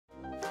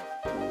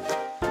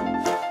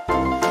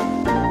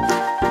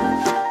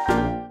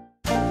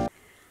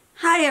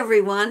Hi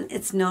everyone,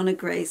 it's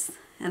NonnaGrace,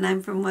 and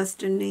I'm from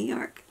Western New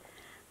York.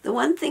 The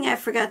one thing I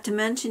forgot to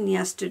mention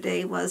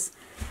yesterday was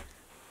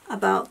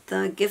about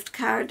the gift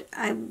card.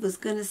 I was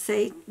going to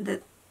say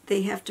that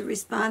they have to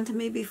respond to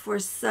me before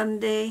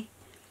Sunday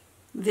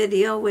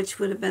video, which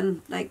would have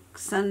been like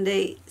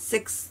Sunday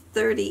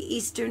 6:30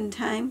 Eastern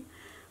time.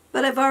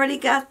 But I've already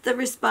got the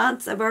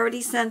response. I've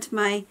already sent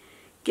my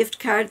gift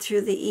card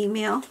through the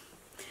email.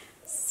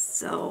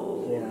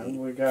 So, yeah,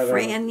 we got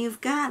Fran,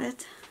 you've got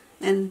it.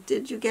 And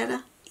did you get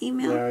an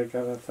email? Yeah, I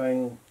got a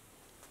thing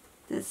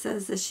that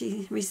says that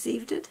she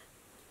received it?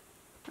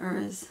 Or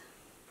is...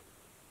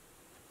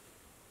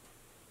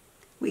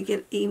 We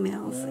get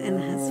emails in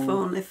his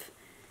phone if...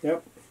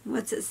 Yep.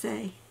 What's it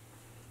say?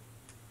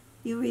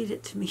 You read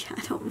it to me.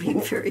 I don't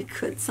read very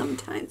good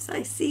sometimes.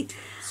 I see... It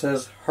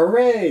says,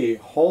 hooray!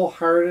 Whole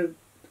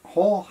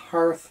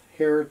Hearth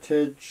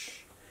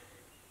Heritage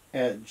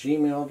at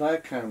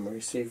gmail.com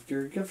received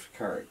your gift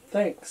card.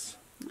 Thanks.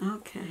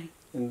 Okay.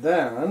 And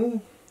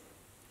then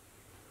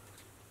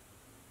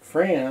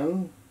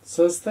Fran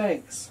says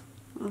thanks.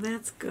 Well,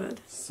 that's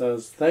good.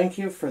 Says thank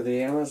you for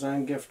the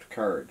Amazon gift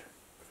card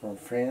from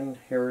Fran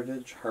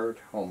Heritage Heart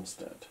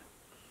Homestead.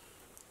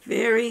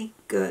 Very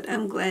good.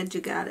 I'm glad you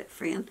got it,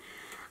 Fran.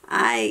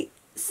 I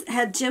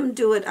had Jim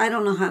do it. I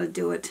don't know how to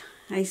do it.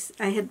 I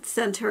had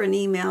sent her an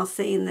email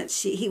saying that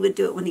he would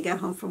do it when he got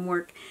home from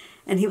work,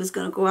 and he was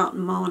going to go out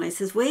and mow. And I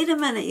says, wait a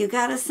minute, you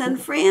got to send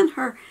Fran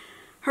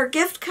her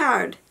gift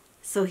card.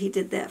 So he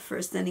did that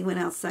first, then he went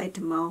outside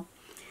to mow.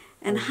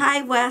 And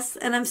hi, Wes,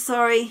 and I'm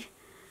sorry.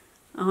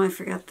 Oh, I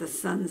forgot the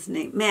son's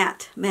name.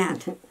 Matt.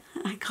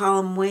 I call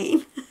him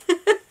Wayne.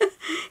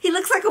 He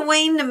looks like a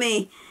Wayne to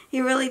me. He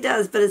really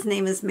does, but his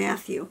name is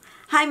Mathew.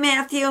 Hi,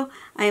 Mathew.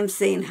 I am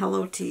saying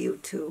hello to you,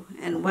 too.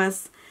 And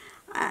Wes,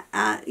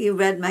 you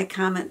read my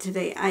comment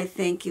today. I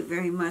thank you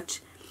very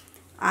much.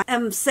 I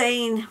am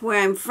saying where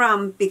I'm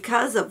from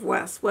because of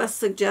Wes. Wes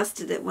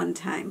suggested it one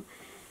time.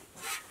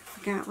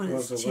 Forgot what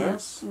his channel.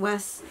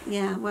 Wes,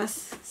 yeah,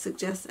 Wes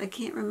suggests. I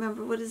can't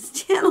remember what his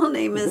channel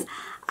name is.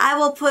 I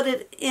will put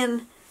it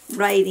in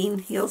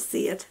writing. You'll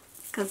see it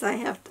because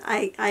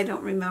I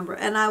don't remember.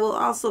 And I will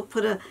also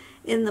put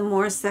in the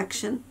more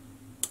section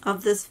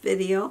of this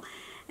video,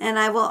 and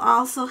I will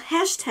also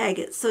hashtag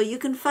it so you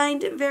can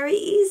find it very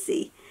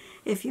easy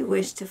if you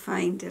wish to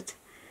find it.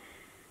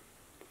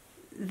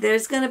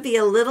 There's going to be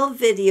a little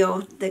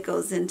video that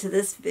goes into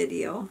this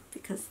video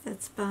because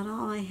that's about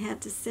all I had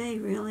to say,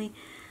 really.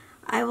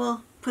 I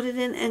will put it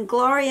in. And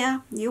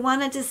Gloria, you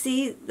wanted to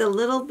see the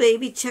little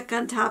baby chick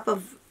on top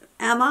of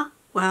Emma?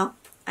 Well,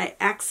 I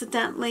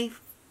accidentally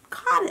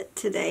caught it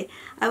today.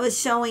 I was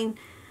showing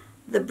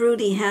the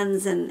broody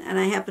hens, and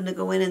I happened to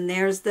go in, and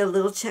there's the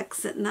little chick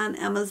sitting on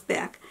Emma's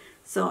back.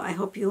 So I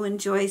hope you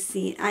enjoy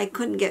seeing. I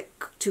couldn't get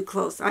too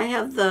close. I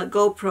have the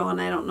GoPro,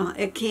 and I don't know.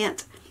 It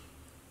can't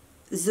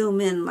zoom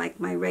in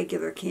like my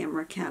regular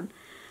camera can.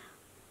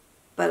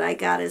 But I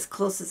got as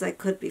close as I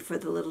could before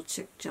the little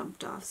chick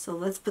jumped off. So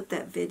let's put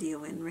that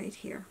video in right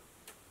here.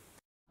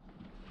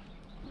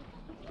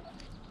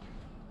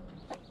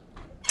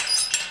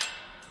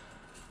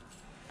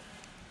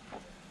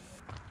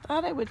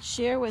 Thought I would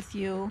share with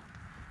you.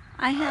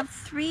 I have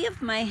 3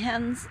 of my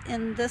hens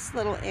in this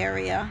little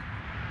area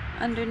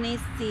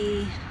underneath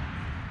the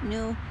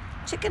new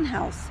chicken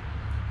house.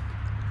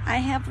 I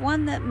have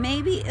one that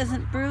maybe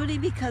isn't broody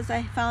because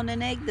I found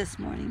an egg this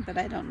morning, but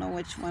I don't know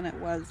which one it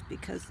was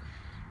because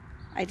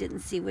I didn't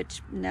see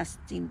which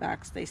nesting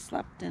box they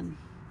slept in.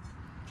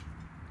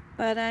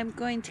 But I'm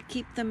going to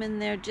keep them in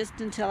there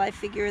just until I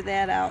figure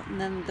that out,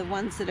 and then the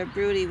ones that are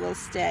broody will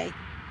stay.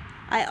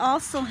 I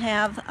also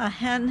have a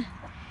hen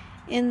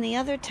in the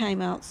other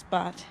timeout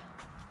spot.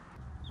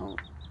 Oh,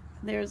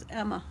 there's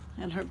Emma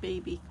and her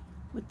baby,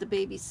 with the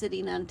baby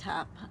sitting on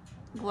top.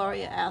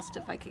 Gloria asked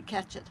if I could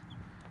catch it.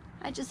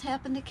 I just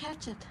happened to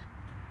catch it.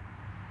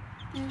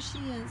 There she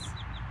is,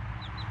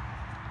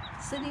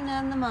 sitting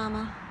on the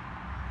mama.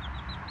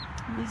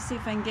 Let me see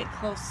if I can get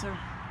closer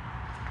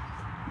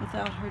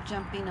without her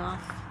jumping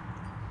off.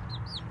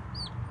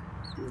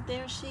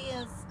 There she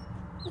is.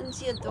 Isn't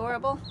she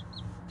adorable?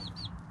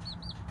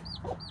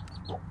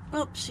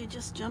 Oops, she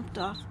just jumped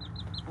off.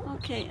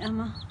 Okay,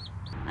 Emma.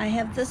 I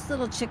have this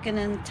little chicken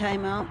in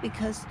timeout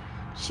because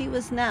she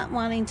was not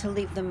wanting to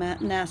leave the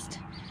nest.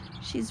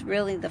 She's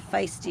really the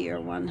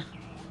feistier one.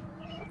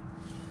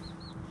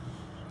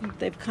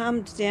 They've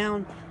calmed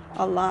down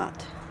a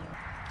lot.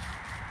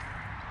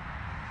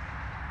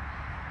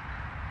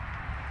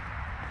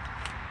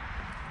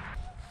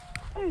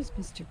 There's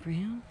Mr.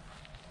 Brown.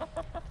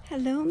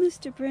 Hello,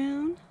 Mr.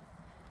 Brown.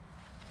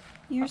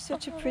 You're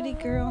such a pretty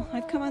girl.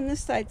 I've come on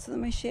this side so that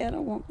my shadow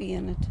won't be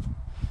in it.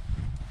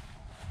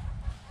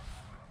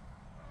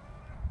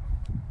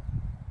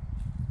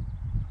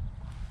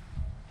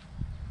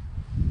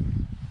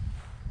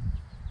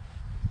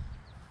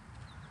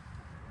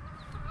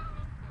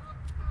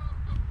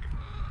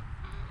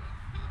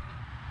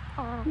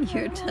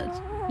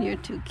 You're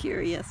too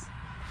curious.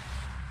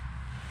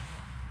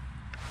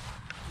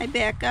 I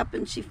back up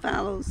and she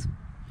follows.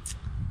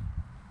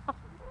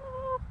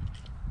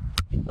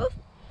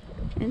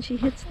 And she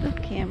hits the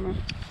camera.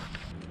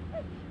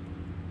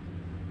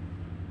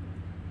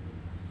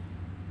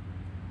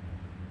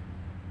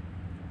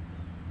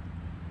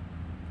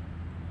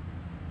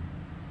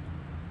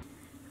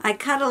 I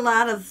cut a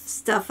lot of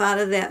stuff out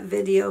of that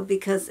video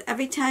because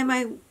every time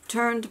I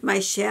turned,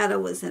 my shadow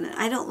was in it.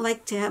 I don't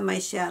like to have my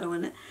shadow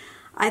in it.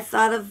 I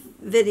thought of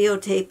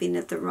videotaping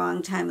at the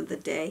wrong time of the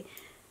day,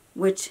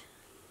 which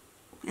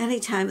any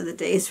time of the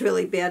day is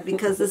really bad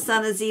because the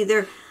sun is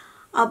either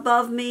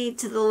above me,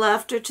 to the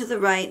left, or to the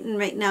right, and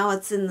right now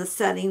it's in the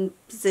setting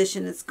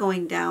position. It's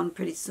going down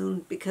pretty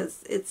soon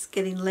because it's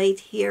getting late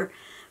here.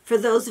 For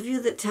those of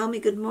you that tell me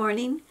good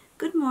morning,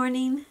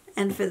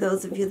 and for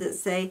those of you that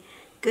say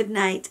good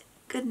night,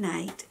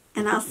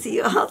 and I'll see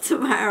you all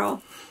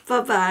tomorrow.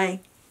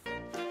 Bye-bye.